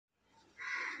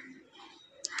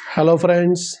Hello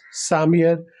friends, Sam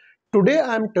here. Today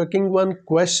I am taking one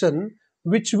question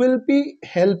which will be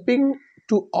helping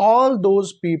to all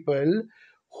those people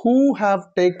who have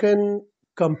taken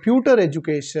computer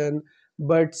education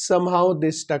but somehow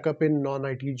they stuck up in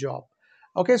non-IT job.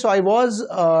 Okay, so I was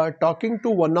talking to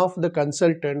one of the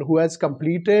consultant who has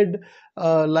completed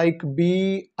like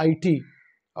BIT,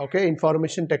 okay,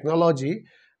 information technology,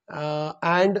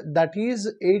 and that is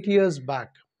 8 years back,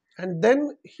 and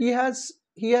then he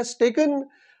has taken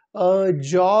a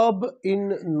job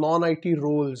in non-IT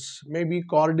roles, maybe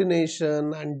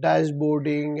coordination and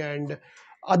dashboarding and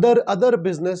other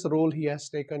business role he has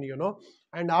taken.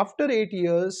 And after 8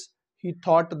 years, he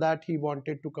thought that he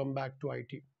wanted to come back to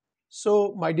IT.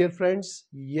 So, my dear friends,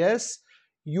 yes,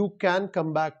 you can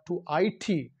come back to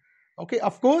IT. Okay,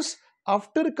 of course,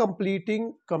 after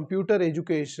completing computer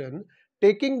education,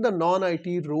 taking the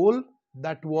non-IT role,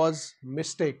 that was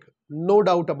mistake, no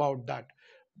doubt about that,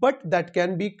 but that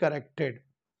can be corrected,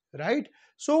 right?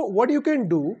 So what you can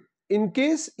do, in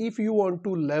case if you want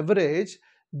to leverage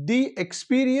the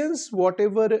experience,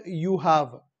 whatever you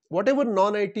have, whatever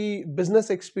non-IT business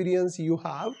experience you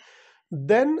have,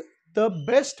 then the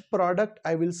best product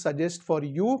I will suggest for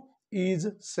you is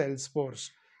Salesforce.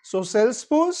 So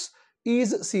Salesforce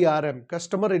is CRM,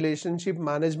 customer relationship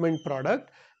management product,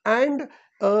 and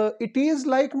it is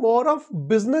like more of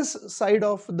business side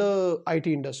of the IT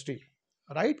industry,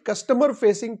 right? Customer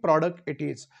facing product it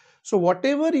is. So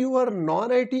whatever your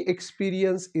non-IT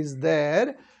experience is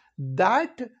there,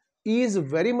 that is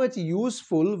very much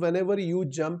useful whenever you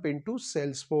jump into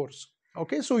Salesforce.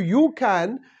 Okay, so you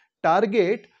can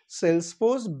target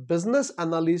Salesforce business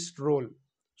analyst role.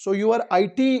 So your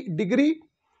IT degree,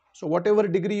 so whatever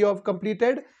degree you have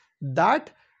completed, that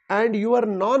and your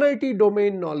non-IT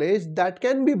domain knowledge, that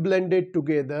can be blended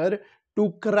together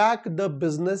to crack the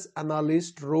business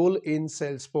analyst role in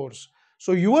Salesforce.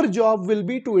 So your job will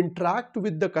be to interact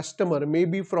with the customer,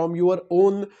 maybe from your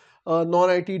own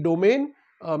non-IT domain,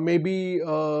 maybe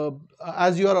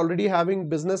as you are already having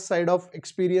business side of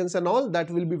experience and all, that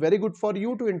will be very good for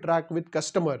you to interact with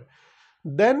customer.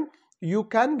 Then you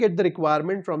can get the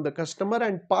requirement from the customer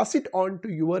and pass it on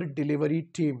to your delivery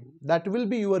team. That will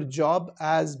be your job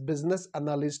as business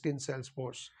analyst in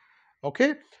Salesforce.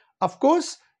 Okay, of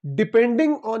course,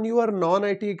 depending on your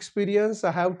non-IT experience, I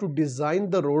have to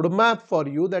design the roadmap for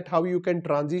you, that how you can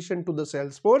transition to the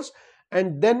Salesforce,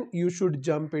 and then you should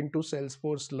jump into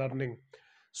Salesforce learning.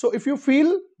 So if you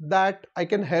feel that I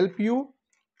can help you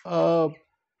uh,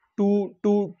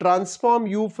 to transform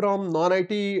you from non-IT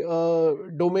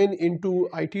domain into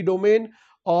IT domain,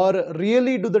 or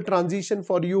really do the transition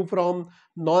for you from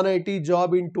non-IT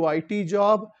job into IT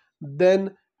job,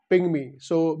 then ping me.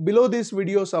 So below this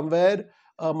video somewhere,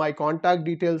 my contact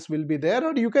details will be there,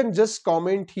 or you can just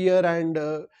comment here, and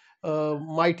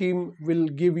my team will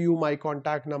give you my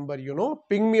contact number.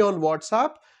 Ping me on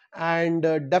WhatsApp, and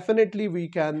definitely we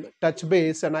can touch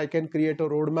base, and I can create a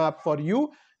roadmap for you,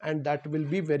 and that will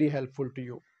be very helpful to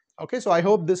you. Okay, so I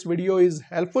hope this video is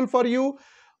helpful for you.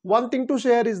 One thing to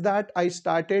share is that I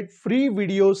started free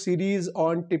video series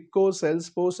on Tipco,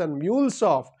 Salesforce and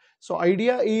MuleSoft. So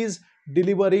idea is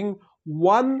delivering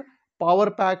one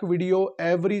power pack video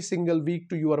every single week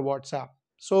to your WhatsApp.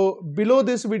 So below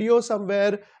this video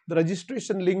somewhere, the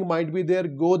registration link might be there.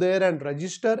 Go there and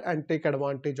register and take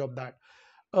advantage of that.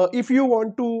 If you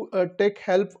want to take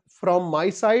help from my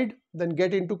side, then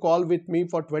get into call with me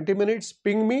for 20 minutes,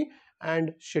 ping me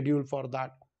and schedule for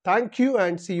that. Thank you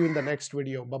and see you in the next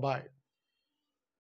video. Bye-bye.